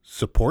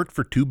Support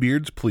for Two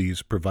Beards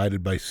Please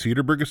provided by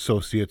Cedarburg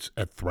Associates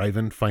at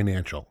Thrivent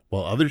Financial.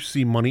 While others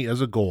see money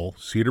as a goal,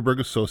 Cedarburg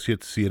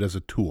Associates see it as a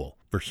tool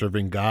for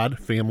serving God,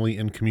 family,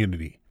 and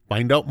community.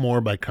 Find out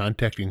more by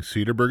contacting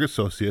Cedarburg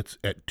Associates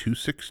at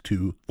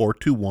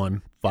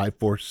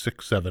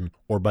 262-421-5467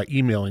 or by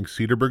emailing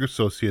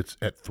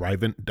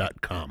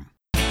cedarburgassociates@thrivent.com.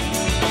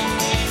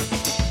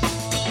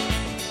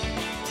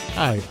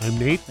 Hi, I'm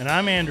Nate. And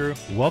I'm Andrew.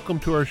 Welcome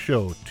to our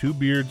show, Two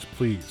Beards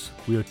Please.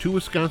 We are two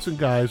Wisconsin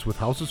guys with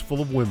houses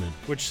full of women.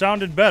 Which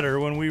sounded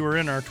better when we were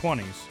in our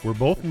 20s. We're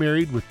both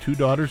married with 2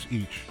 daughters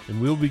each, and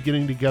we'll be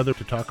getting together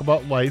to talk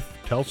about life,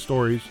 tell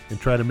stories,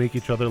 and try to make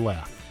each other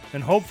laugh.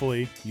 And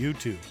hopefully, you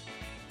too.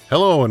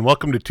 Hello, and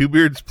welcome to Two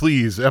Beards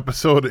Please,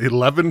 episode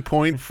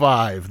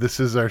 11.5. This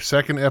is our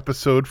second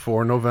episode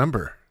for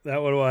November.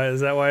 Is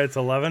that why it's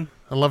 11?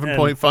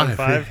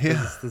 11.5.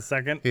 Yeah. It's the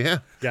second? Yeah.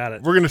 Got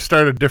it. We're going to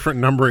start a different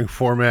numbering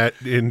format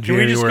in January. Can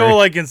we just go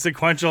like in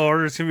sequential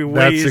order? It's going to be way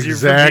That's easier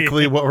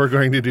exactly what we're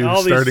going to do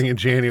starting in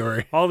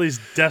January. All these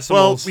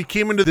decimals. Well, we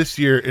came into this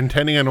year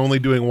intending on only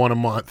doing one a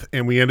month,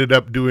 and we ended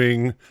up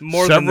doing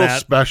more several than that.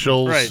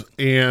 specials, Right.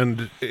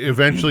 And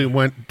eventually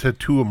went to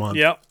 2 a month.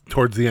 Yep.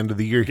 Towards the end of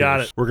the year.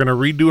 Got it. We're going to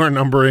redo our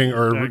numbering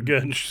or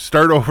good.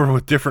 start over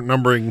with different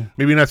numbering.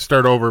 Maybe not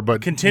start over,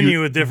 but continue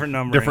with different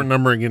numbering. Different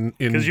numbering in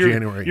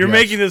January. You're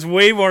making this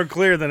way more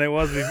clear than it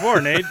was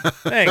before, Nate.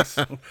 Thanks.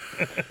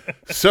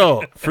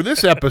 So, for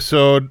this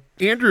episode,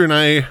 Andrew and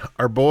I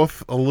are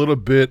both a little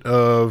bit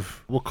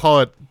of, we'll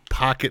call it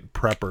pocket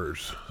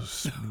preppers.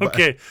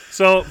 Okay,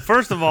 so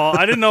first of all,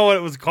 I didn't know what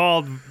it was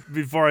called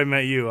before I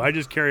met you. I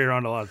just carry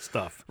around a lot of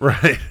stuff.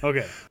 Right.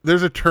 Okay.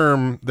 There's a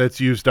term that's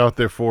used out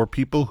there for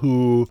people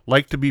who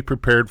like to be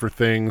prepared for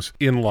things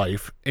in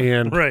life.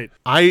 And right.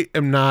 I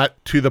am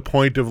not to the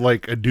point of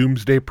like a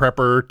doomsday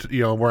prepper,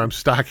 where I'm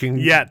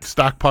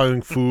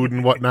stockpiling food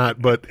and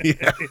whatnot. But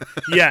yeah.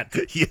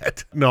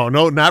 Yet. No,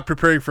 not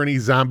preparing for any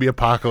zombie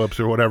apocalypse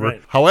or whatever.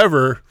 Right.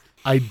 However,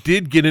 I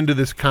did get into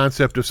this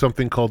concept of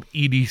something called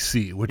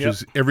EDC, which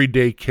is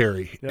everyday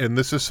carry. Yep. And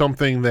this is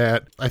something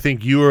that I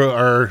think you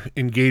are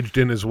engaged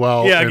in as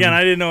well. Yeah, again,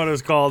 I didn't know what it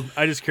was called.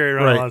 I just carry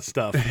around a lot of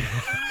stuff.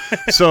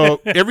 So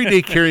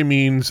everyday carry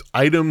means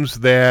items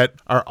that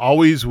are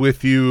always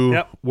with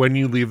you when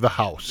you leave the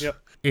house. Yep.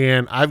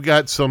 And I've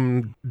got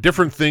some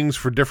different things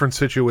for different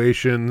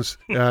situations,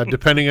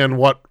 depending on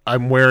what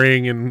I'm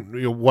wearing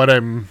and where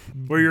I'm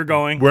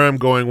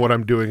going, what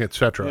I'm doing,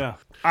 etc. Yeah.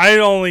 I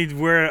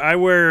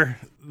wear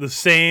the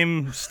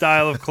same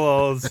style of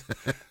clothes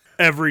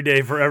every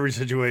day for every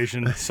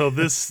situation. So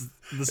the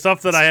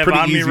stuff that I have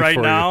on me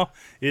right now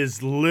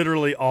is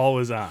literally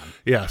always on.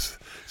 Yes.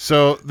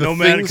 So no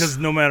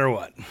matter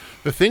what.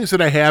 The things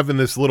that I have in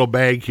this little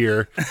bag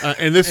here,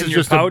 and this is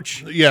just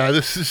pouch?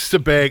 This is just a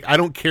bag. I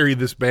don't carry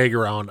this bag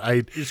around.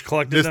 I just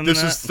collected them.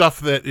 This is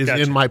stuff that is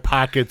in my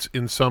pockets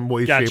in some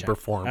way, shape, or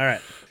form. All right.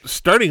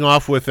 Starting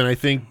off with, and I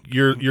think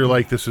you're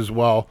like this as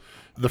well.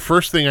 The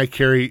first thing I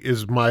carry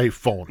is my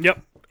phone.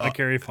 Yep. I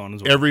carry a phone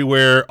as well.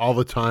 Everywhere, all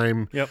the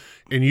time. Yep.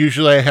 And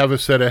usually I have a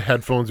set of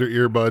headphones or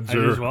earbuds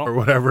or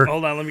whatever.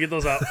 Hold on, let me get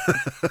those out.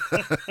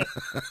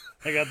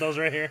 I got those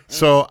right here.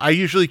 So I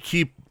usually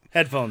keep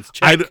headphones.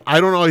 Check. I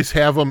don't always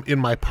have them in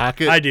my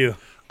pocket. I do.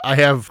 I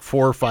have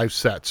 4 or 5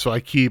 sets. So I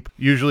keep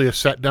usually a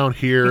set down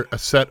here, a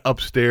set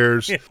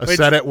upstairs,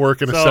 set at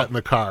work, and a set in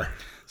the car.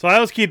 So I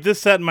always keep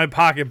this set in my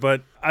pocket,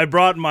 but I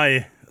brought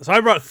 3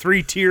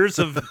 tiers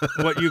of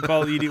what we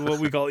call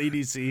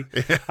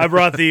EDC. I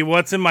brought the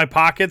what's in my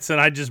pockets,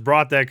 and I just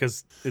brought that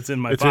because it's in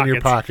my pockets. It's in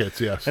your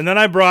pockets, yes. And then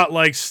I brought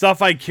like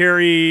stuff I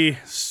carry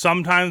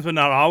sometimes, but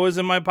not always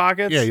in my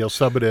pockets. Yeah, you'll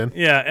sub it in.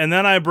 Yeah, and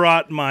then I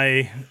brought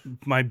my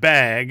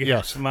bag.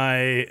 Yes.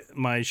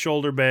 My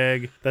shoulder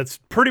bag. That's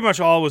pretty much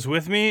always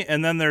with me.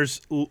 And then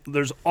there's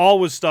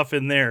always stuff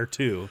in there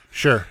too.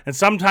 Sure. And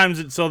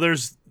sometimes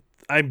there's.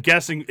 I'm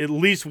guessing at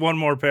least one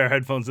more pair of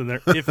headphones in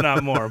there, if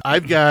not more.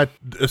 I've got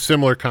a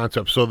similar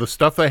concept. So the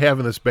stuff I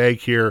have in this bag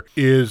here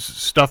is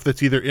stuff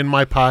that's either in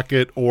my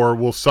pocket or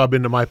will sub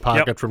into my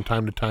pocket from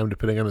time to time,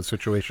 depending on the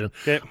situation.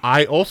 Okay.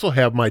 I also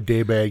have my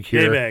day bag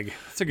here. Day bag.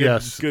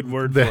 That's a good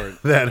word for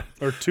it.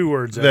 Or 2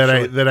 words,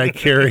 actually. That I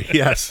carry,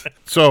 yes.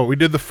 So we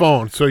did the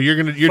phone. So you're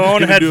gonna do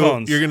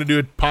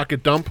a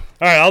pocket dump?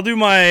 All right, I'll do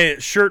my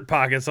shirt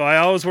pocket. So I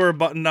always wear a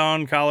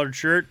button-down collared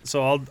shirt,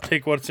 so I'll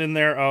take what's in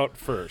there out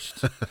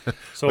first.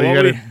 So well, you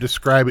got to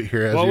describe it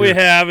here. We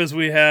have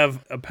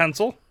a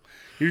pencil,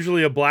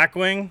 usually a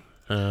Blackwing.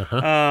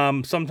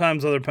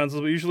 Sometimes other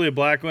pencils, but usually a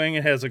Blackwing.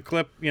 It has a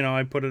clip.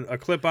 I put a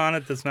clip on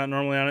it that's not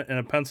normally on it, and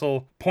a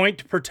pencil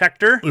point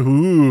protector.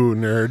 Ooh,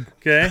 nerd.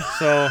 Okay,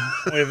 so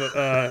we have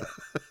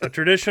a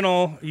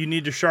traditional, you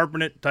need to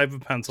sharpen it type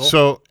of pencil.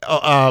 So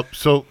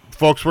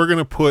folks, we're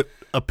gonna put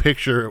a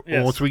picture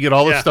once we get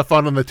all this stuff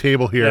out on the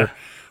table here. Yeah.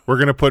 We're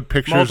going to put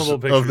pictures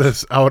of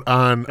this out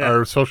on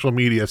our social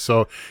media,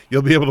 so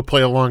you'll be able to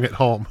play along at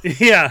home.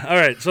 Yeah, all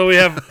right. So we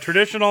have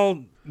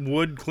traditional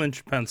wood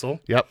clinch pencil.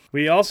 Yep.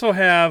 We also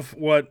have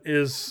what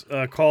is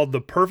called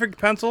the Perfect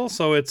pencil.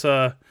 So it's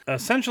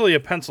essentially a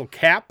pencil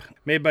cap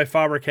made by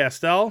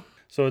Faber-Castell.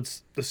 So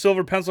it's the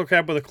silver pencil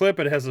cap with a clip.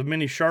 It has a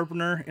mini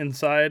sharpener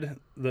inside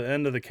the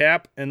end of the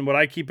cap. And what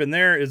I keep in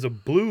there is a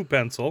blue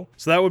pencil.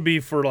 So that would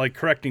be for like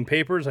correcting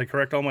papers. I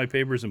correct all my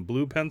papers in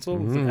blue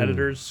pencil. It's an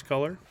editor's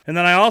color. And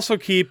then I also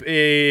keep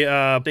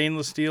a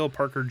stainless steel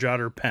Parker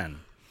Jotter pen.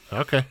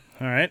 Okay.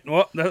 All right.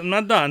 Well, I'm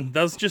not done.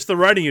 That's just the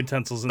writing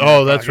utensils in there.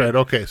 Oh, that's right.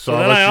 Okay. So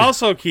then I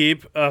also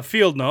keep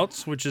Field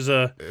Notes, which is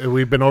a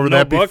we've been over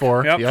notebook. that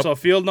before. Yep. So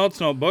Field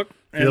Notes notebook.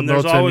 Field and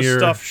there's Notes always in your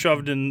stuff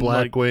shoved in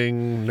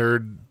Blackwing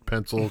Nerd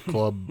Pencil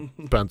Club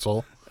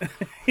pencil.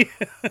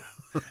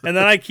 And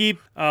then I keep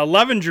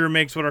Levenger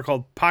makes what are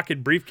called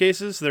pocket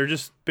briefcases. They're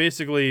just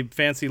basically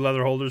fancy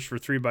leather holders for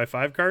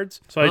 3x5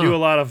 cards. So I do a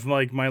lot of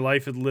like my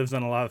life. It lives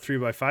on a lot of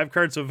 3x5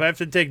 cards. So if I have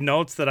to take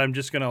notes that I'm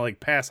just gonna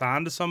like pass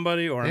on to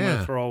somebody or I'm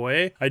gonna throw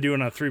away, I do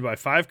it on a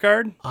 3x5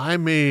 card. I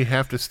may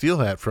have to steal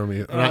that from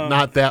you.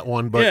 Not that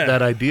one, but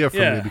that idea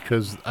from you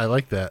because I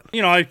like that.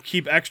 You know, I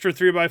keep extra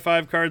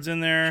 3x5 cards in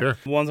there. Sure.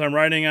 Ones I'm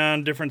writing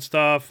on, different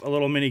stuff. A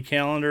little mini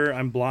calendar.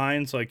 I'm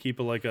blind, so I keep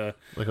a little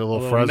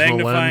Fresnel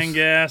magnifying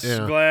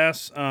lens.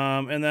 glass.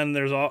 And then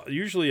there's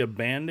usually a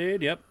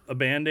Band-Aid. Yep, a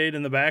Band-Aid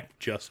in the back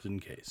just in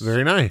case.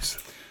 Very nice.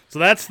 So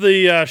that's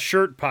the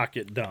shirt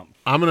pocket dump.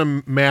 I'm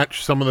going to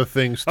match some of the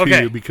things to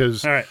you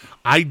because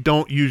I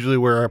don't usually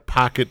wear a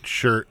pocket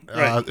shirt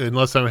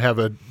unless I have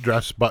a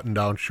dress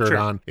button-down shirt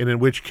on, and in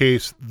which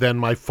case then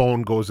my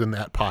phone goes in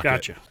that pocket.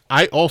 Gotcha.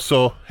 I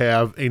also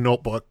have a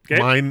notebook.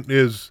 Okay. Mine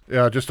is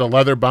just a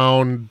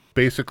leather-bound,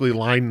 basically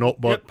lined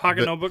notebook. Yep,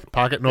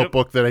 pocket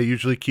notebook that I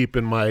usually keep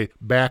in my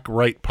back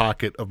right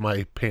pocket of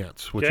my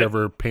pants,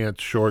 whichever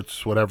pants,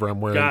 shorts, whatever I'm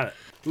wearing. Got it.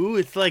 Ooh,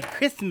 it's like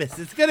Christmas.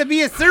 It's going to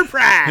be a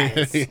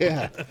surprise.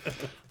 Yeah.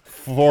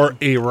 For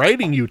a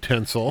writing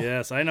utensil,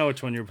 yes, I know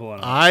which one you're pulling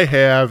out. I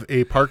have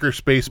a Parker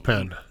Space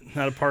Pen.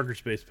 Not a Parker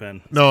Space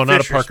Pen. No,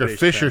 not a Parker.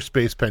 Fisher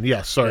Space Pen.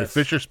 Yes, sorry, Yes.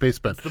 Fisher Space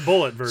Pen. The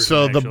bullet version,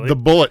 So actually. the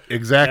bullet,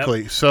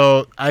 exactly. Yep.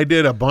 So I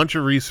did a bunch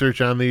of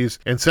research on these,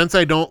 and since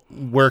I don't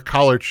wear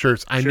collared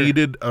shirts, I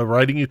needed a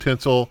writing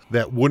utensil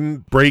that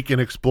wouldn't break and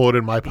explode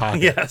in my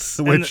pocket. Yes.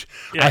 Which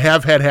I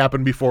have had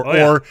happen before,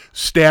 or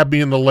stab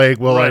me in the leg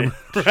while I'm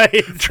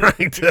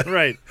trying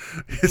to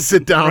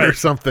sit down or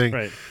something.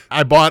 Right.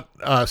 I bought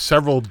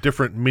several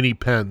different mini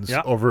pens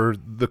over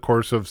the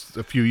course of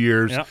a few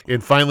years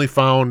and finally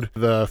found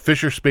the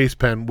Fisher Space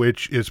Pen,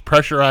 which is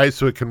pressurized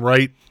so it can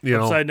write,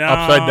 upside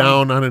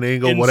down on an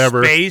angle,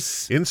 whatever.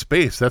 In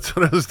space. That's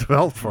what it was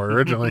developed for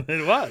originally.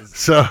 It was.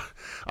 So,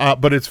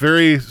 but it's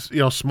very,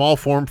 small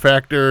form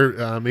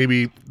factor,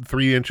 maybe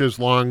 3 inches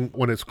long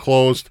when it's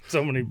closed.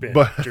 So many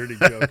bad, dirty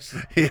jokes.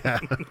 Yeah.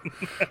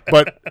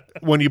 But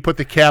when you put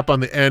the cap on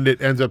the end, it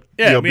ends up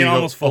being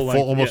almost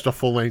a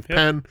full length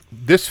pen.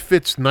 This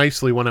fits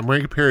nicely when I'm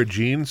wearing a pair of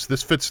jeans.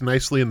 This fits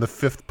nicely in the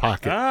fifth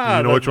pocket.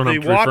 You know which one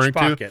I'm referring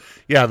to?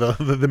 Yeah,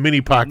 the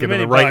mini pocket in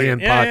the right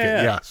hand pocket.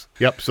 Yes.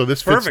 Yep. So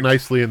this fits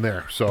nicely in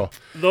there. So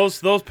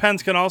those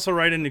pens can also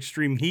write in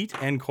extreme heat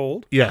and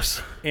cold.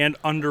 Yes. And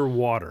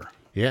underwater.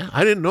 Yeah,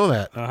 I didn't know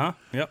that.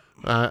 Yep.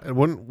 It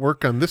wouldn't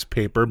work on this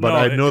paper, but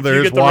I know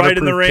there's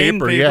waterproof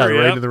paper. Yeah,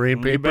 right in the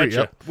rain paper.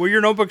 Yep. Well,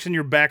 your notebook's in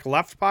your back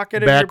left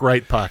pocket? Back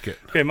right pocket.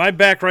 Okay, my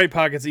back right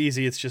pocket's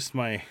easy. It's just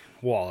my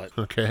wallet.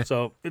 Okay.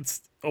 So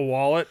it's a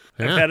wallet.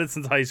 I've had it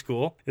since high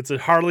school. It's a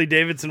Harley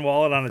Davidson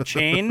wallet on a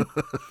chain.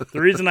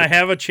 The reason I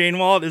have a chain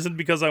wallet isn't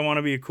because I want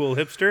to be a cool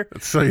hipster.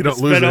 So you don't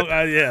lose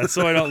it.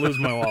 So I don't lose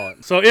my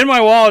wallet. So in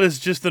my wallet is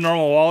just the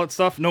normal wallet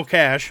stuff. No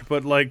cash,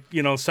 but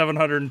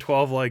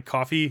 712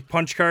 coffee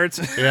punch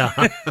cards. Yeah.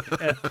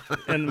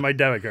 and my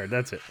debit card.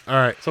 That's it. All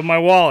right. So my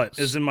wallet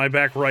is in my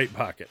back right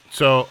pocket.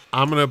 So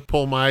I'm going to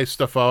pull my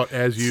stuff out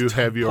as you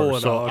have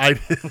yours. So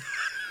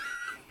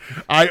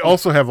I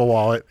also have a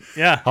wallet.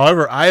 Yeah.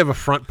 However, I have a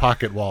front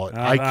pocket wallet.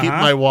 I keep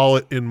my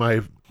wallet in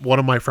one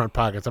of my front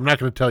pockets. I'm not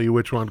going to tell you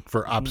which one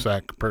for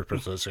OPSEC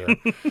purposes here.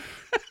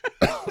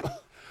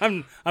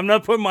 I'm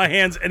not putting my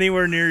hands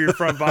anywhere near your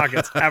front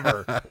pockets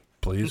ever.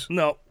 Please.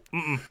 No.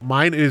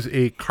 Mine is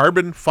a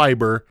carbon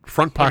fiber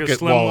front pocket like a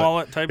slim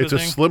wallet type it's of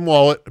a thing? Slim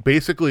wallet.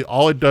 Basically,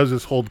 all it does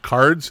is hold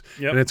cards,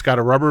 Yep. and it's got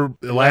a rubber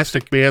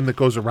elastic band that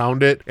goes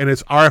around it, and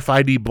it's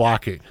RFID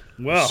blocking.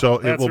 Well, so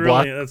it will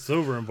block that's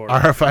super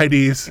important.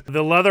 RFIDs.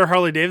 The leather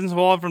Harley Davidson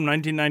wallet from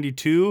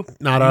 1992,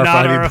 not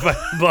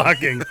RFID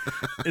blocking.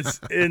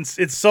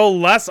 It's so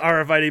less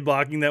RFID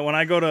blocking that when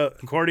I go to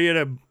Concordia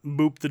to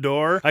boop the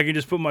door, I can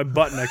just put my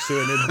butt next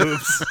to it and it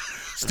boops.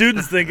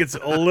 Students think it's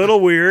a little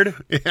weird,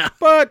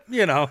 but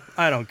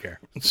I don't care.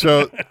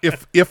 So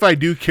if I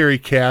do carry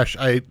cash,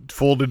 I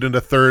fold it into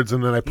thirds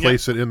and then I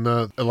place it in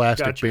the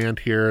elastic band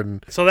here.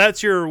 And so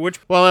that's your which?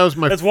 Well,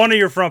 that's one of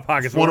your front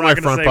pockets. One of my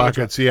front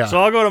pockets. Yeah.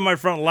 So I'll go to my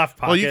front left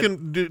pocket. Well, you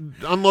can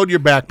unload your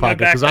back pocket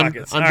because I'm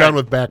done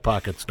with back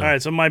pockets now. All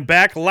right. So my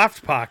back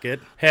left pocket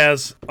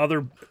has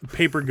other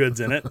paper goods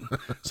in it.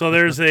 So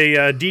there's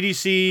a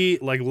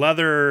DDC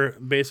leather.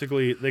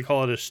 Basically, they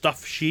call it a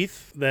stuff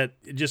sheath that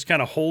just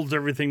kind of holds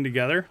everything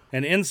together.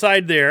 And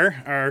inside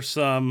there are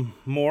some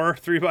more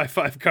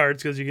 3x5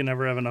 cards because you can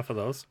never have enough of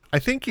those. I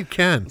think you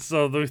can.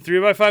 So the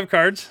 3x5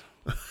 cards.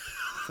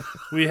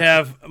 We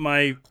have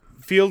my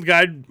field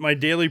guide, my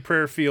daily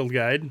prayer field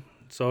guide.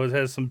 So it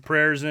has some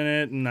prayers in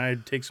it, and I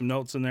take some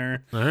notes in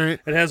there. All right.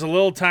 It has a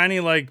little tiny,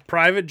 like,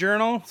 private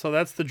journal. So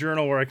that's the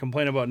journal where I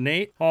complain about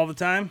Nate all the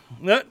time.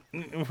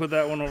 Put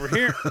that one over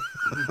here.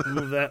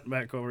 Move that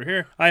back over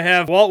here. I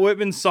have Walt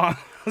Whitman's Song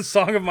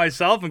of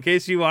Myself, in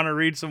case you want to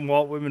read some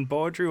Walt Whitman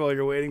poetry while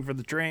you're waiting for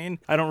the train.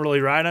 I don't really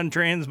ride on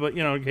trains, but,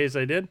 in case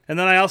I did. And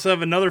then I also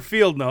have another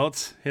field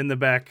notes in the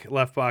back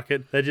left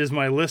pocket. That is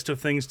my list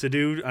of things to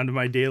do under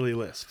my daily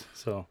list.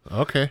 So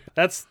Okay.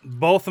 that's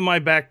both of my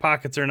back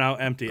pockets are now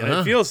empty. And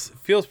it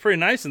feels pretty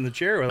nice in the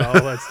chair with all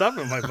that stuff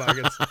in my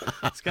pockets.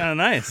 It's kind of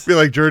nice. I feel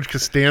like George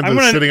Costanza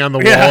sitting on the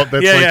wall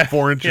that's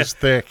 4 inches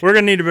thick. We're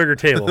going to need a bigger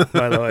table,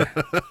 by the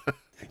way.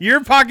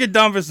 Your pocket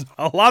dump is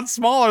a lot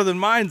smaller than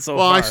mine so far.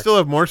 Well, I still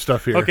have more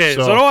stuff here. Okay,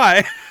 so do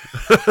I.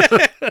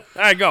 All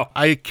right, go.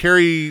 I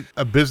carry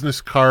a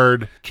business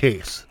card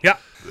case. Yeah.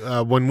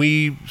 When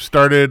we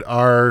started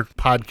our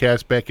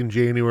podcast back in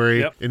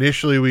January, Yep.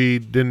 initially we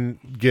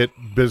didn't get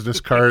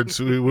business cards.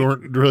 We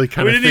weren't really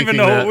kind We of didn't even thinking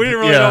know. that. We didn't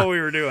really know what we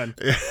were doing.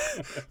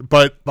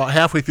 But about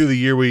halfway through the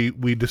year,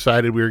 we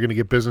decided we were going to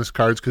get business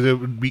cards because it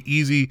would be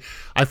easy.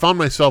 I found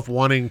myself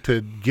wanting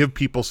to give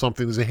people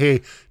something to say,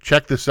 hey,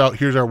 check this out.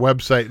 Here's our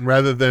website. And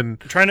rather than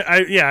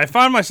I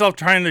found myself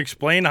trying to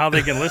explain how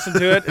they can listen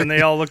to it, and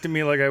they all looked at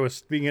me like I was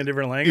speaking a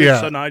different language.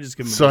 Yeah. So now I just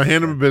give them. So I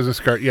hand them a business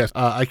card. Yes,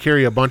 I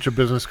carry a bunch of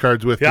business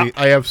cards with Yeah. me.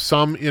 I have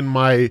some in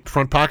my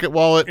front pocket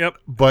wallet. Yep.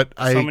 But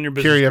Some in your I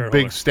business carry a card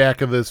big holder.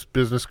 stack of this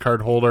business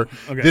card holder.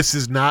 Okay. This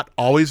is not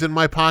always in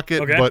my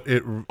pocket, Okay. but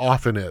it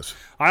often is.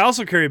 I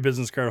also carry a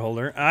business card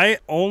holder. I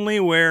only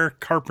wear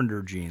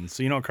carpenter jeans.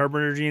 So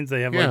carpenter jeans,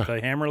 they have like Yeah. the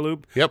hammer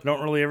loop. Yep.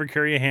 Don't really ever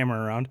carry a hammer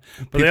around.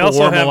 But People they also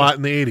wore them have a lot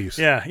in the 80s.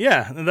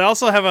 Yeah. And they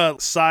also have a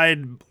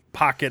side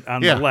pocket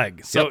on Yeah. the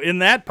leg. So Yep. in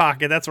that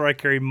pocket, that's where I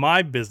carry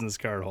my business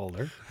card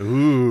holder.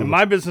 Ooh. And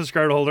my business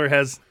card holder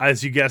has,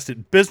 as you guessed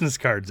it, business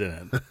cards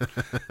in it.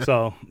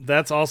 So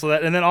that's also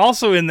that. And then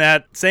also in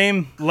that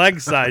same leg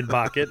side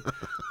pocket,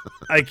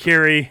 I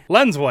carry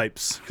lens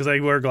wipes because I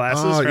wear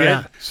glasses, Oh, right?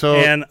 yeah. So-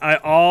 and I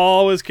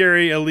always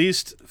carry at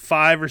least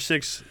 5 or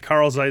 6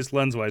 Carl Zeiss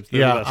lens wipes. They're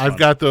the Yeah, best I've ones.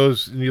 got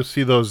those, and you'll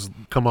see those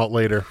come out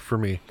later for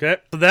me. Okay,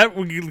 so that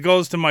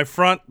goes to my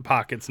front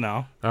pockets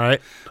now. All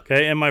right?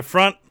 Okay, and my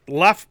front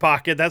left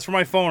pocket, that's where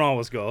my phone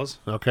always goes.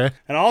 Okay.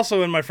 And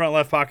also in my front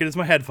left pocket is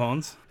my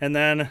headphones, and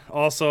then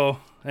also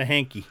a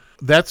hanky.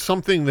 That's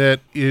something that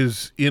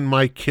is in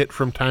my kit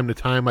from time to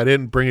time. I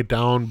didn't bring it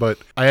down, but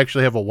I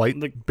actually have a white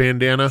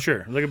bandana.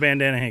 Sure, like a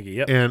bandana hanky.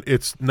 Yep. And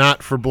it's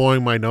not for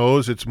blowing my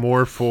nose. It's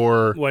more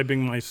for...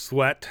 Wiping my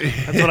sweat.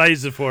 That's what I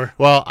use it for.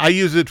 Well, I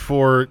use it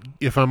for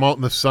if I'm out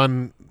in the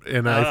sun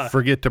and I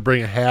forget to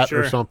bring a hat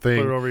Sure. or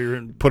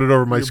something. Put it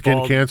over my your skin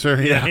bald-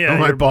 cancer. Yeah,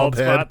 my your bald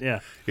head. spot. Yeah,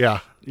 Yeah.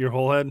 your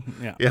whole head.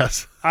 Yeah.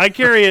 Yes. I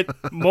carry it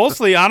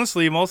mostly,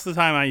 honestly, most of the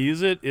time I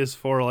use it is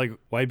for like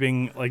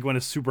wiping, like when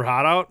it's super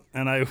hot out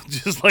and I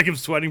just like am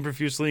sweating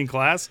profusely in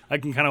class. I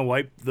can kind of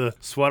wipe the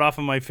sweat off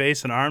of my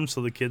face and arms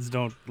so the kids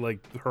don't like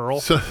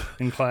hurl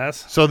in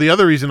class. So the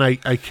other reason I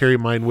carry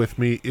mine with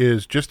me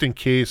is just in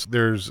case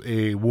there's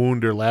a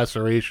wound or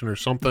laceration or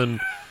something.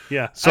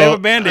 Yeah. So, I have a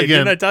Band-Aid. again,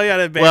 Didn't I tell you I had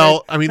a Band-Aid?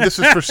 Well, I mean, this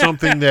is for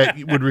something that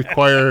would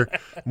require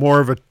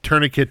more of a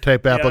tournament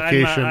type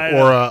application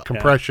or a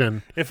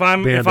compression. If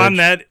I'm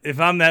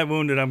that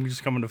wounded, I'm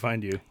just coming to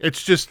find you.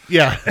 It's just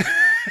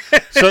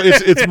So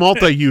it's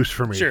multi-use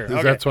for me. Sure,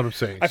 okay. That's what I'm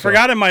saying. I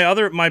forgot in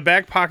my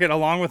back pocket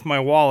along with my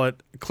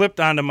wallet,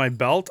 clipped onto my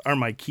belt are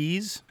my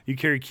keys. You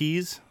carry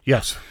keys?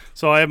 Yes.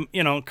 So I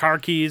have, car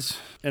keys,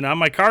 and on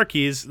my car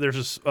keys,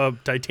 there's a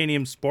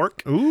titanium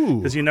spork. Ooh.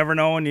 Because you never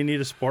know when you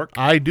need a spork.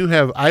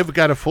 I've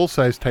got a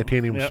full-size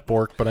titanium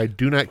spork, but I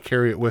do not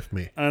carry it with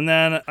me. And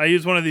then I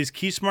use one of these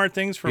Key Smart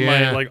things for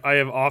I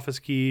have office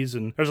keys,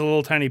 and there's a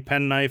little tiny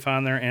pen knife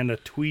on there and a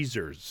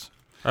tweezers.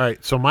 All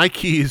right, so my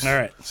keys, All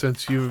right.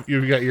 since you've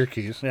got your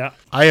keys, Yeah.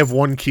 I have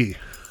one key.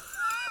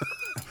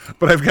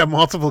 But I've got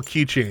multiple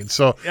keychains.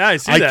 So Yeah, I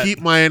see that. keep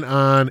mine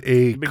on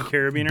a Big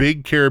carabiner?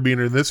 Big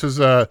carabiner. This is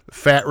a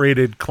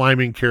fat-rated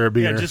climbing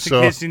carabiner. Yeah, just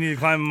in case you need to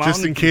climb a mountain.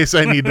 Just in case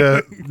I need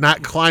to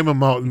not climb a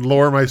mountain,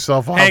 lower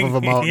myself off of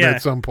a mountain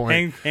at some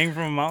point. Hang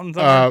from a mountain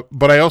somewhere.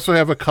 But I also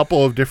have a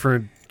couple of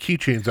different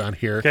keychains on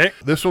here. Okay.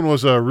 This one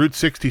was a Route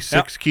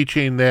 66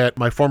 keychain that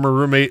my former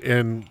roommate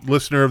and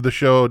listener of the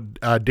show,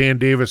 Dan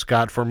Davis,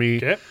 got for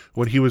me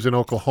when he was in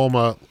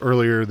Oklahoma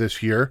earlier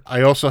this year.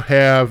 I also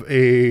have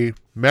a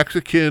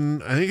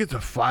Mexican, I think it's a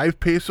 5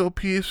 peso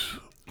piece.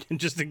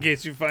 Just in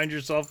case you find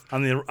yourself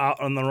on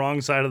the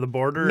wrong side of the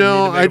border.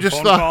 No, and I need to make a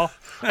just phone call.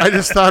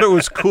 thought it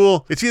was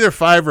cool. It's either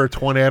 5 or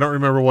 20. I don't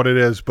remember what it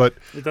is, but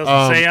It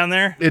doesn't say on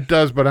there. it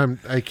does. But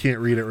I can't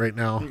read it right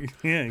now.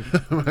 Yeah,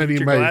 I need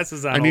your my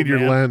glasses on, I need old your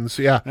man. lens.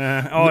 Yeah.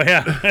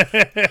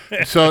 Yeah.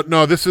 So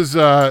no, this is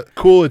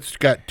cool. It's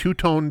got 2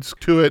 tones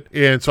to it,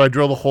 and so I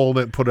drilled a hole in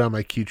it and put it on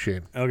my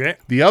keychain. Okay.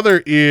 The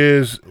other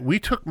is we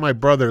took my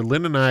brother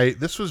Lynn and I.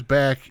 This was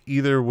back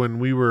either when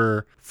we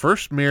were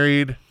first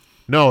married.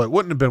 No, it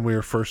wouldn't have been when we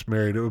were first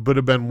married. It would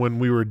have been when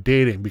we were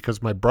dating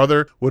because my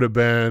brother would have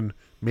been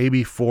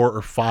maybe 4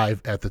 or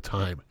 5 at the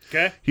time.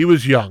 Okay. He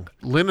was young.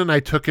 Lynn and I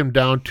took him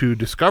down to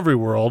Discovery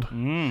World,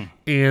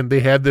 and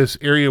they had this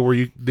area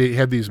where they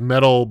had these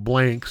metal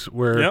blanks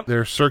where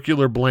they're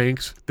circular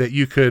blanks that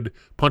you could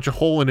punch a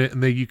hole in it,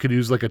 and then you could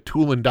use like a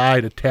tool and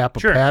die to tap a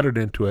pattern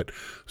into it.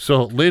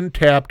 So Lynn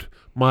tapped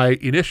my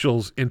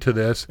initials into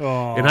this,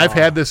 and I've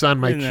had this on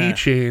my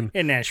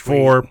keychain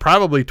for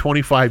probably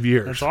 25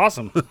 years. That's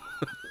awesome.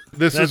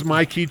 This is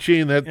my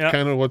keychain. That's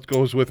kind of what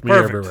goes with me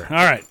everywhere. All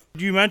right.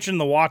 You mentioned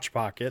the watch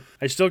pocket.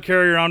 I still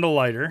carry around a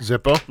lighter.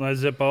 Zippo. My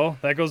Zippo.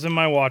 That goes in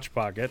my watch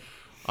pocket.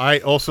 I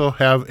also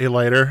have a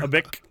lighter. A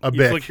Bic. A you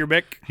Bic. flick your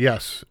Bic?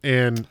 Yes.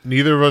 And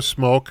neither of us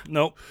smoke.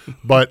 Nope.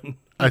 But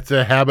it's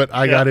a habit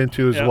I got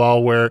into as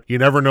well, where you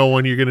never know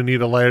when you're going to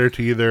need a lighter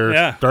to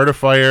either start a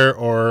fire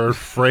or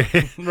stop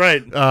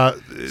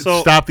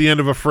the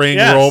end of a fraying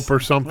rope or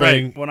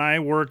something. Right. When I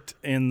worked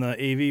in the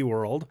AV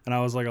world, and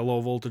I was like a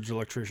low voltage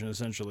electrician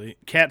essentially,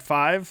 Cat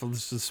 5,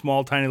 this is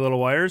small, tiny little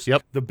wires.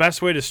 Yep. The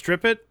best way to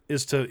strip it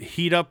is to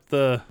heat up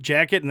the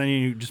jacket, and then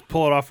you just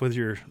pull it off with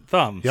your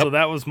thumb. Yep. So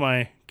that was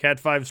my Cat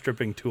 5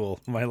 stripping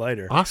tool, my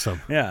lighter.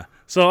 Awesome. Yeah.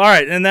 So, all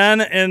right. And then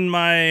in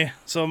my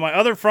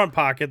other front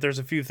pocket, there's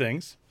a few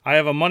things. I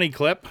have a money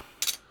clip.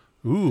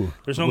 Ooh.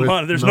 There's no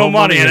money. There's no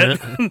money in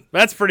it.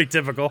 That's pretty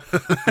typical.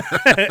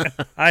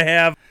 I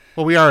have.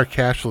 Well, we are a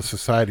cashless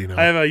society now.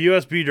 I have a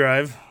USB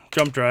drive,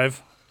 jump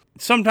drive.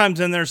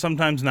 Sometimes in there,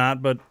 sometimes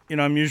not. But,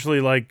 I'm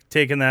usually like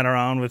taking that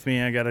around with me.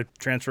 I got to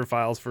transfer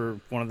files for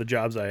one of the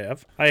jobs I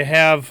have. I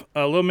have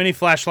a little mini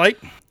flashlight.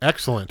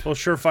 Excellent. A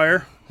little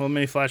Surefire. Little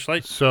mini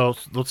flashlight. So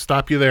let's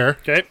stop you there.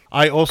 Okay.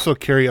 I also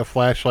carry a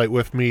flashlight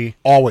with me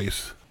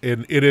always,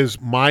 and it is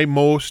my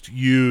most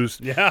used.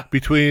 Yeah.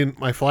 Between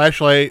my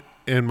flashlight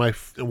and my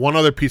one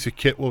other piece of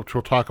kit, which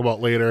we'll talk about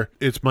later,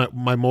 it's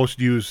my most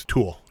used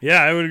tool.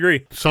 Yeah, I would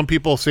agree. Some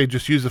people say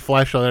just use the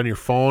flashlight on your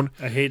phone.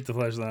 I hate the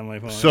flashlight on my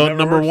phone. So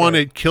number one,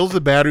 it kills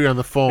the battery on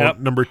the phone. Yep.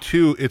 Number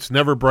two, it's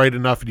never bright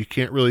enough, and you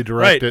can't really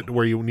direct it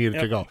where you need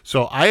it to go.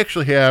 So I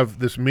actually have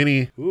this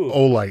mini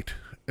Olight.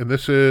 And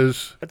this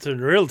is... That's a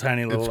real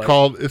tiny little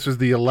light. This is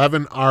the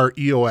 11R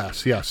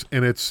EOS, yes.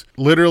 And it's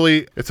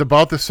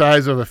about the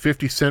size of a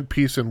 50-cent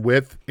piece in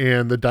width,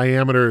 and the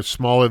diameter is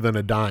smaller than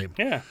a dime.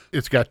 Yeah.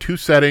 It's got 2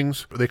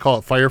 settings. They call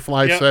it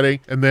Firefly setting.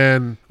 And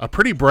then a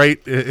pretty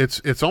bright,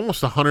 it's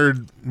almost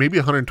 100, maybe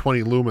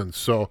 120 lumens.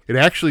 So it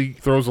actually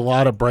throws a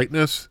lot of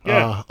brightness,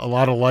 a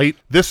lot of light.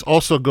 This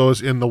also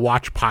goes in the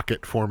watch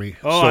pocket for me.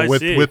 Oh, so I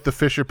see. With the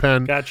Fisher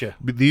pen. Gotcha.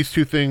 These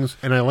two things.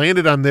 And I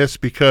landed on this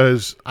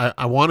because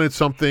I wanted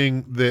something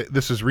that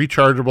this is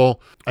rechargeable.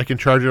 I can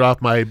charge it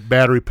off my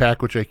battery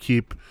pack, which I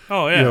keep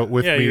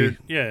with me.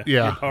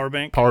 Your power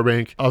bank. Power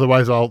bank.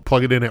 Otherwise, I'll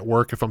plug it in at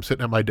work if I'm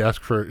sitting at my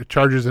desk it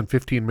charges in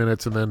 15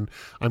 minutes, and then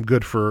I'm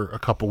good for a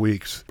couple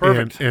weeks.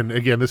 Perfect. And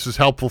again, this is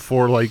helpful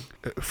for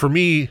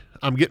me.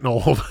 I'm getting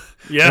old.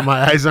 Yeah. And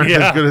my eyes aren't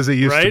as good as they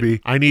used to be.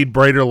 I need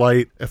brighter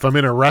light. If I'm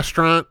in a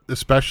restaurant,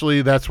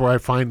 especially, that's where I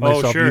find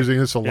myself using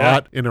this a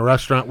lot. In a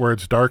restaurant where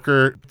it's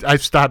darker,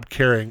 I've stopped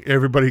caring.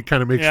 Everybody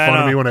kind of makes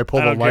fun of me when I pull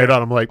the light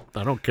on. I'm like,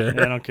 I don't care.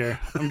 Yeah, I don't care.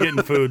 I'm getting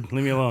food.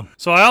 Leave me alone.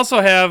 So I also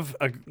have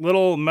a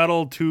little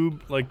metal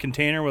tube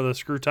container with a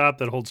screw top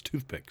that holds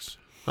toothpicks.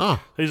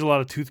 Oh. I use a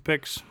lot of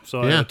toothpicks,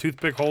 so I have a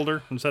toothpick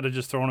holder instead of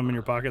just throwing them in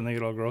your pocket and they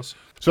get all gross.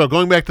 So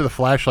going back to the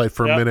flashlight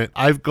for a minute,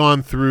 I've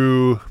gone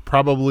through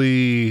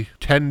probably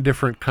 10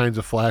 different kinds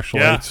of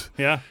flashlights.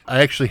 Yeah.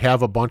 I actually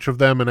have a bunch of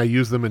them, and I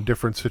use them in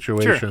different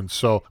situations.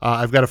 Sure. So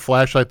I've got a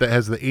flashlight that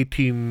has the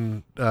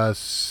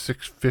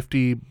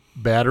 18650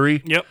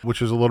 battery,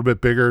 which is a little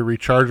bit bigger,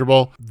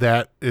 rechargeable.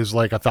 That is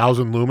like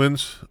 1,000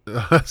 lumens.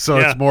 So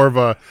it's more of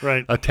a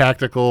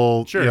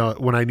tactical,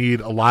 when I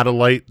need a lot of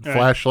light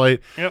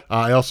flashlight. Yep.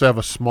 I also have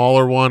a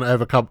smaller one.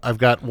 I've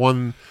got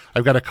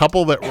a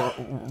couple that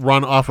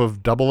run off of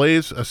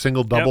AA's, a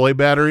single AA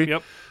battery.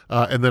 Yep.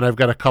 And then I've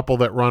got a couple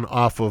that run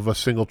off of a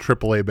single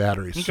AAA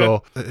battery. Okay.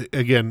 So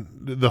again,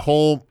 the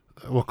whole,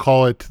 we'll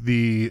call it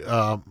the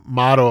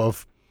motto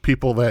of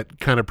people that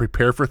kind of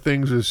prepare for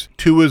things is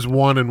 2 is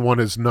 1 and 1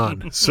 is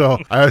none. So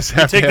I always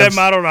have to have that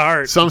motto to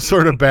heart. Some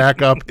sort of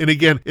backup. And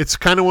again, it's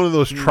kind of one of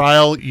those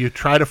you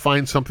try to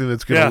find something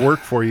that's going to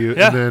work for you.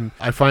 And then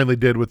I finally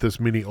did with this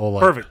mini Olight.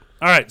 Perfect.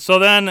 All right. So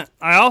then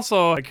I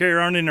carry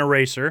around an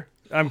eraser.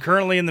 I'm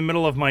currently in the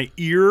middle of my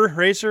ear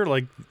eraser,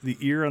 like the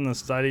ear on the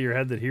side of your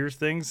head that hears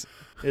things.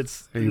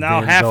 It's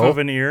now half of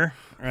an ear,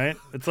 right?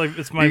 It's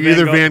my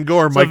either Van Gogh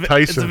or Mike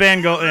Tyson. It's a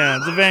Van Gogh,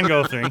 it's a Van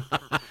Gogh thing.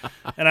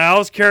 And I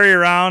always carry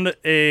around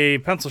a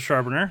pencil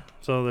sharpener.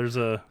 So there's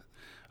a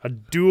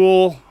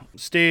dual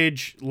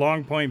stage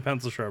long point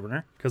pencil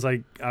sharpener because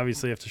I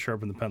obviously have to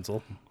sharpen the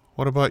pencil.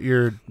 What about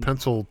your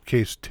pencil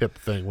case tip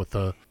thing with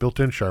the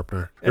built-in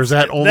sharpener? Or is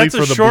that only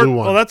for the blue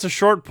one? Well, that's a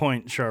short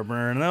point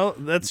sharpener,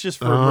 and that's just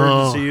for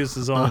emergency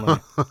uses only.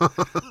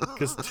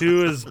 Because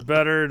 2 is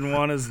better and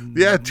 1 is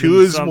 2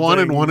 is 1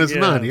 and 1 is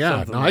none.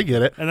 Yeah, no, I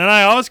get it. And then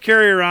I always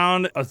carry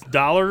around a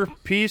dollar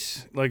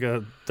piece, like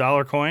a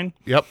dollar coin.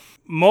 Yep.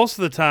 Most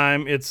of the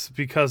time, it's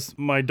because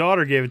my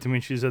daughter gave it to me.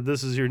 She said,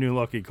 "This is your new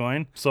lucky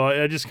coin." So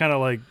I just kind of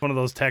like one of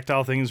those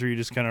tactile things where you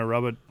just kind of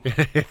rub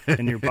it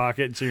in your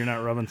pocket so you're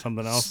not rubbing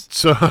something else.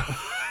 So,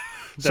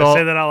 Did I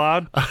say that out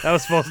loud? That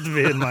was supposed to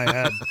be in my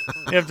head.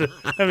 You have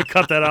to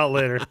cut that out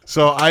later.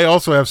 So I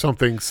also have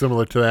something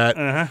similar to that.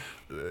 Uh-huh.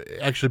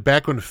 Actually,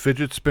 back when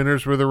fidget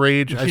spinners were the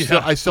rage,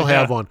 I still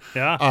have one.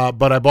 Yeah.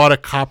 But I bought a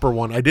copper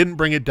one. I didn't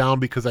bring it down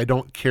because I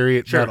don't carry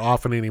it Sure. that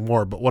often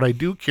anymore. But what I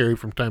do carry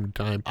from time to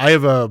time, I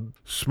have a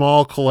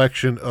small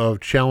collection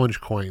of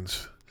challenge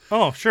coins.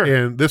 Oh, sure.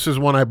 And this is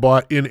one I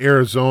bought in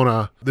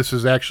Arizona. This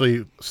is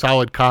actually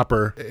solid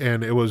copper,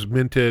 and it was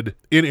minted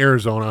in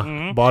Arizona.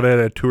 Mm-hmm. Bought it at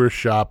a tourist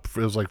shop.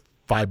 It was like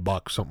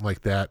 $5, something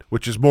like that,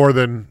 which is more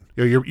than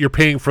you're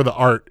paying for the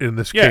art in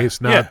this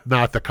case, not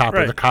the copper.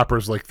 Right. The copper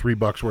is like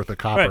 $3 worth of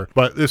copper. Right.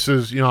 But this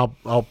is,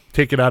 I'll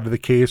take it out of the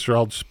case or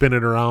I'll spin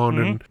it around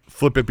and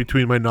flip it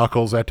between my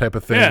knuckles, that type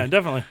of thing. Yeah,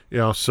 definitely.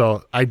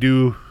 So I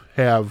do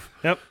have.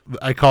 Yep.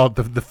 I call it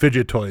the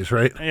fidget toys,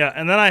 right? Yeah,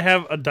 and then I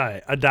have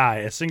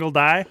a single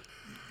die,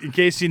 in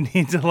case you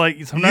need to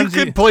like. Sometimes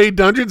you could play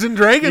Dungeons and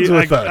Dragons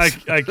with us.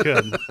 I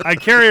could. I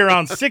carry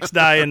around 6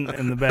 die in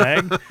the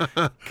bag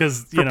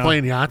because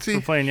playing Yahtzee,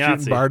 for playing shooting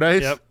Yahtzee. bar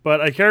dice. Yep. But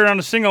I carry around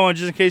a single one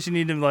just in case you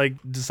need to like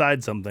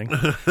decide something,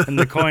 and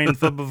the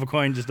flip of a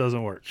coin just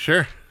doesn't work.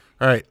 Sure.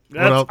 All right.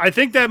 What else? I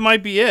think that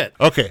might be it.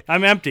 Okay.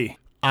 I'm empty.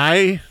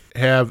 I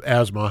have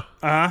asthma,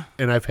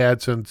 and I've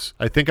had since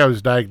I think I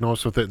was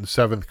diagnosed with it in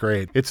 7th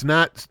grade. It's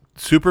not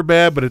super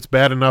bad, but it's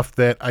bad enough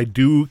that I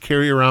do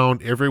carry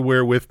around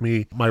everywhere with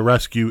me my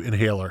rescue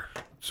inhaler.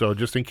 So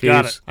just in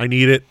case I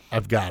need it,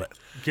 I've got it.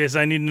 In case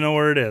I need to know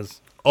where it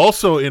is.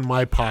 Also in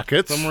my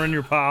pockets. Somewhere in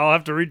your pocket. I'll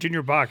have to reach in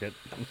your pocket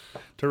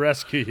to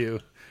rescue you.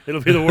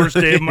 It'll be the worst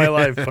day of my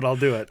life, but I'll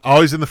do it.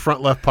 Always in the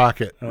front left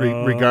pocket,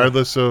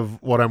 regardless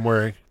of what I'm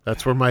wearing.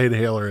 That's where my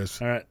inhaler is.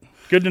 All right.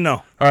 Good to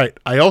know. All right.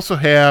 I also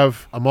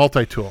have a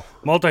multi-tool.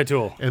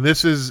 Multi-tool. And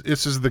this is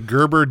the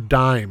Gerber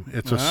Dime.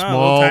 It's a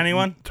small, tiny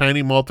one?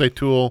 Tiny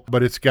multi-tool,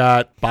 but it's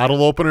got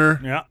bottle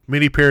opener,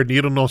 mini pair of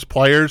needle nose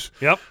pliers.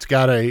 Yep. It's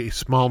got a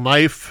small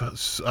knife,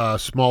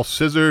 small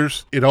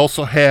scissors. It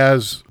also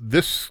has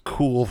this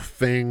cool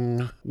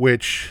thing,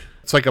 which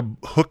it's like a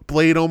hook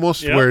blade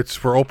almost, where it's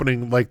for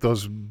opening like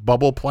those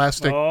bubble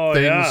plastic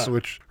things,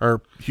 which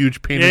are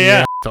huge pain in the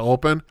ass to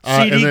open.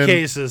 CD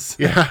cases,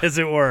 as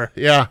it were.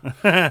 Yeah.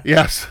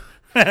 Yes.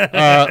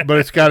 But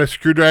it's got a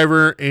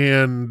screwdriver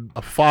and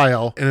a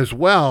file, and as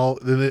well,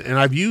 and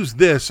I've used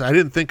this. I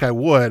didn't think I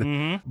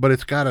would, but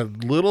it's got a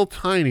little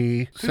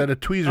tiny set of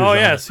tweezers. Oh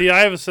yeah, on it. see, I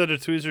have a set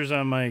of tweezers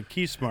on my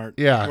KeySmart.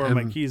 Where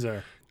my keys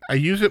are. I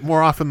use it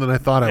more often than I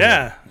thought I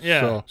would.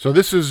 Yeah. So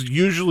this is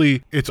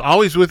usually, it's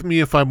always with me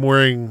if I'm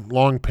wearing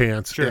long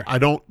pants. Sure. I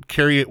don't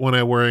carry it when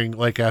I'm wearing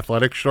like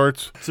athletic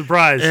shorts.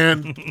 Surprise.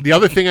 And the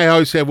other thing I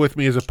always have with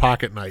me is a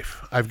pocket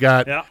knife. I've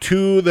got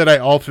 2 that I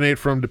alternate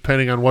from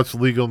depending on what's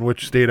legal in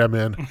which state I'm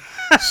in.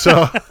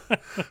 So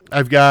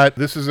I've got,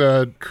 this is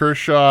a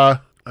Kershaw,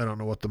 I don't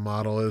know what the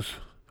model is.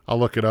 I'll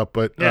look it up,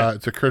 but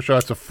it's a Kershaw.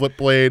 It's a flip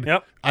blade.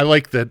 Yep. I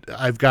like that.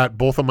 I've got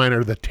both of mine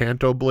are the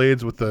Tanto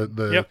blades with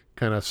the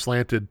kind of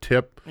slanted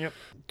tip. Yep.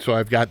 So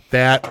I've got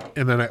that,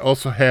 and then I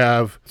also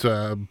have it's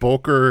a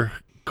Boker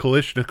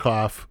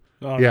Kalashnikov.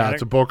 Automatic? Yeah,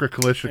 it's a Boker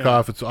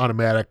Kalashnikov. It's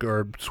automatic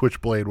or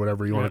switchblade,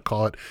 whatever you want to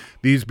call it.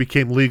 These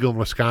became legal in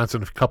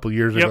Wisconsin a couple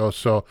years ago,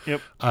 so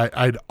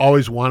I'd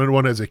always wanted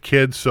one as a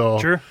kid,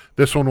 so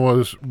this one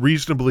was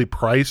reasonably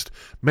priced.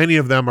 Many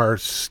of them are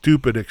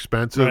stupid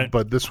expensive,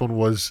 but this one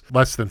was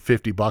less than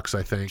 $50,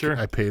 I think.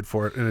 I paid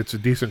for it, and it's a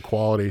decent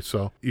quality,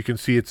 so you can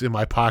see it's in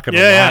my pocket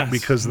a lot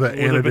because the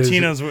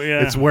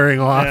anodized, it's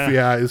wearing off.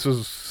 Yeah, this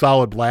was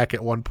solid black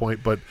at one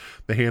point, but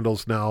the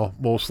handle's now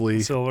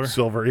mostly silver.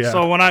 So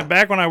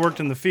back when I worked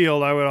in the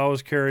field, I would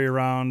always carry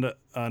around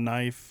a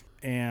knife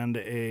and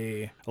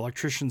a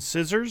electrician's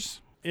scissors.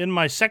 In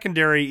my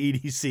secondary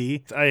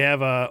EDC, I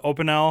have a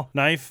Opinel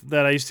knife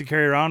that I used to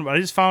carry around, but I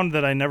just found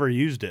that I never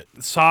used it.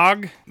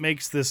 SOG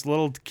makes this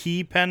little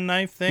key pen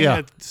knife thing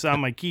that's on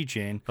my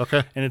keychain.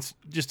 Okay. And it's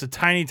just a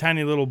tiny,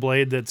 tiny little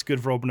blade that's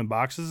good for opening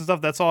boxes and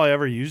stuff. That's all I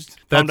ever used.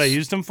 I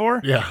used them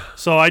for. Yeah.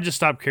 So I just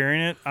stopped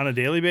carrying it on a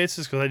daily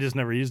basis because I just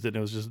never used it. It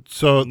was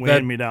just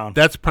weighing me down.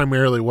 That's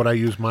primarily what I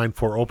use mine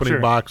for. Opening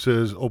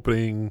boxes,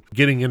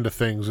 getting into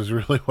things is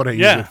really what I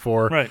use it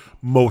for. Right.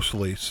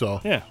 Mostly.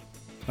 So. Yeah.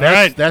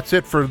 That's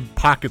it for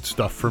pocket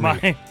stuff for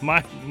me.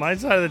 My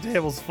side of the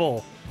table's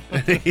full.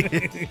 Yeah,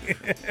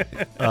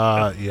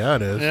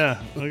 it is.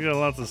 Yeah, we got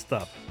lots of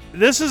stuff.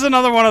 This is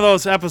another one of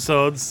those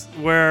episodes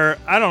where,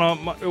 I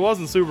don't know, it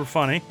wasn't super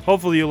funny.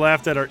 Hopefully you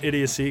laughed at our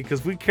idiocy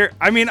because we care.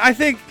 I mean, I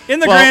think in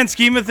the grand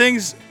scheme of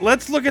things,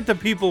 let's look at the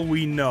people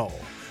we know.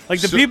 Like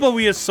the people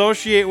we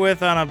associate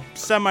with on a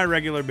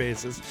semi-regular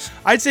basis,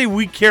 I'd say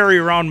we carry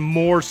around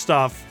more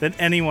stuff than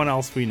anyone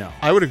else we know.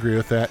 I would agree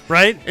with that.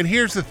 Right? And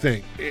here's the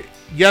thing.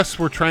 Yes,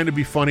 we're trying to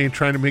be funny and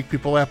trying to make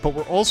people laugh, but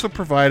we're also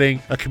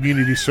providing a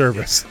community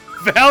service.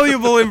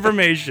 Valuable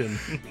information.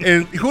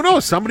 And who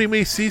knows, somebody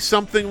may see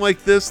something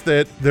like this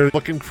that they're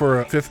looking for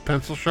a fifth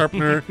pencil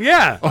sharpener.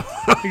 Yeah,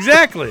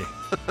 exactly.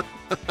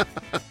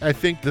 I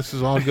think this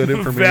is all good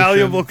information.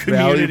 Valuable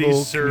community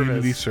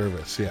community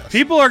service, yes.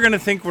 People are going to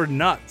think we're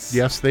nuts.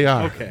 Yes, they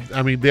are. Okay.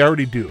 I mean, they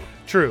already do.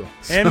 True.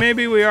 And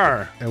maybe we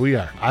are. And we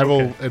are. I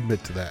will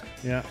admit to that.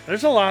 Yeah.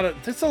 There's a lot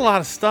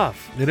of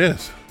stuff. It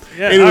is.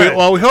 Yeah, anyway, right.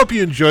 Well, we hope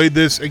you enjoyed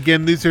this.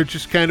 Again, these are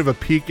just kind of a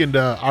peek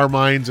into our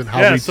minds and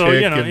how we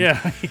tick.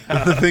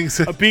 And the things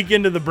a peek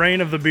into the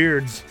brain of the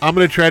Beards. I'm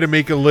going to try to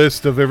make a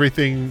list of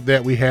everything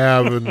that we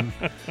have, and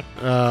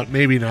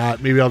maybe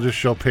not. Maybe I'll just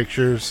show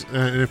pictures.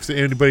 And if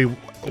anybody...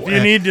 If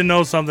you need to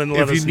know something,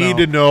 let us know. If you need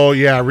to know,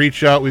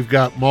 reach out. We've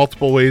got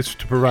multiple ways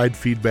to provide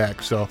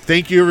feedback. So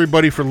thank you,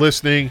 everybody, for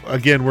listening.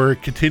 Again, we're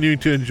continuing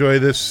to enjoy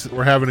this.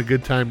 We're having a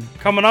good time.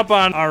 Coming up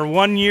on our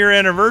 1 year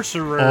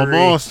anniversary.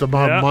 Almost,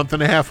 about a month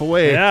and a half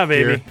away. Yeah,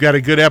 baby. We've got a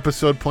good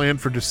episode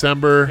planned for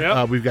December.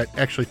 Yep. We've got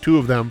actually 2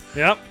 of them.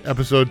 Yep.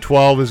 Episode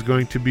 12 is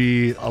going to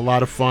be a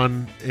lot of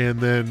fun, and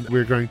then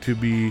we're going to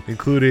be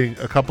including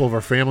a couple of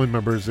our family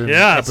members in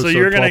episode 12.5. So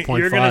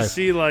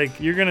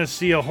you're gonna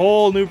see a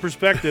whole new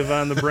perspective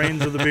on the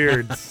brains of the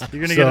Beards.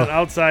 You're gonna get an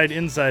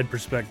outside-inside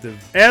perspective.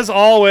 As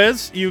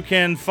always, you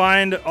can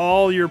find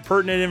all your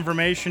pertinent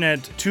information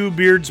at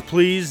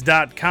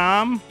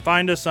twobeardsplease.com.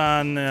 Find us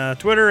on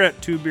Twitter at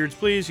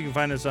twobeardsplease. You can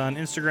find us on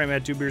Instagram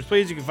at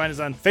twobeardsplease. You can find us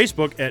on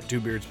Facebook at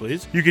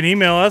twobeardsplease. You can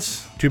email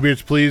us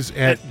twobeardsplease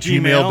at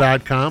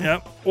gmail.com.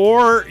 Yep.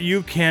 Or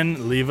you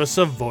can leave us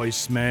a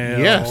voicemail.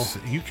 Yes,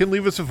 you can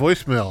leave us a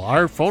voicemail.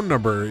 Our phone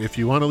number, if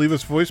you want to leave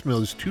us a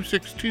voicemail, is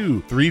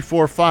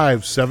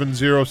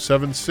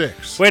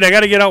 262-345-7076. Wait, I got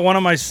to get out one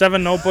of my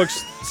 7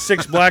 notebooks,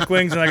 6 black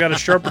wings, and I got to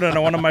sharpen it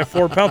on one of my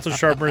 4 pencil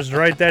sharpeners to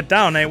write that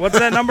down. Hey, what's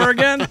that number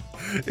again?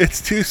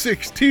 It's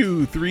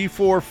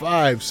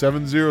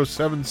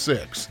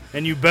 262-345-7076.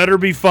 And you better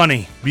be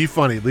funny. Be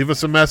funny. Leave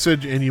us a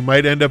message, and you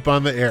might end up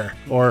on the air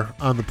or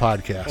on the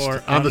podcast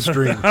or on the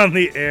stream. On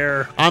the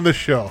air. On the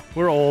show.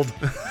 We're old.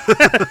 All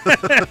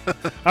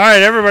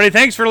right, everybody.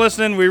 Thanks for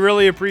listening. We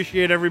really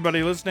appreciate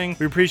everybody listening.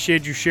 We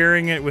appreciate you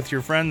sharing it with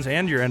your friends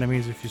and your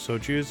enemies if you so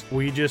choose.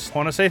 We just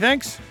want to say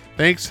thanks.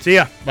 Thanks. See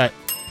ya. Bye.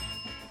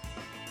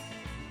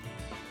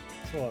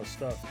 That's a lot of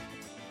stuff.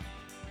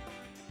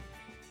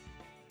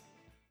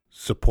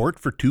 Support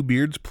for Two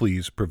Beards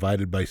Please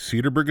provided by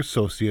Cedarburg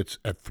Associates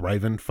at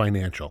Thrivent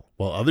Financial.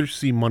 While others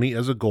see money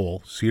as a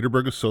goal,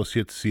 Cedarburg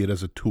Associates see it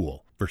as a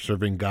tool for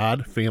serving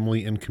God,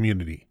 family, and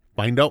community.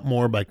 Find out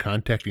more by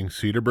contacting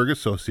Cedarburg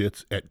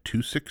Associates at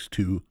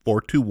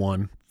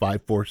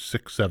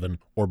 262-421-5467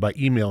 or by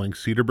emailing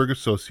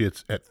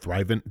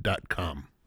cedarburgassociates@thrivent.com.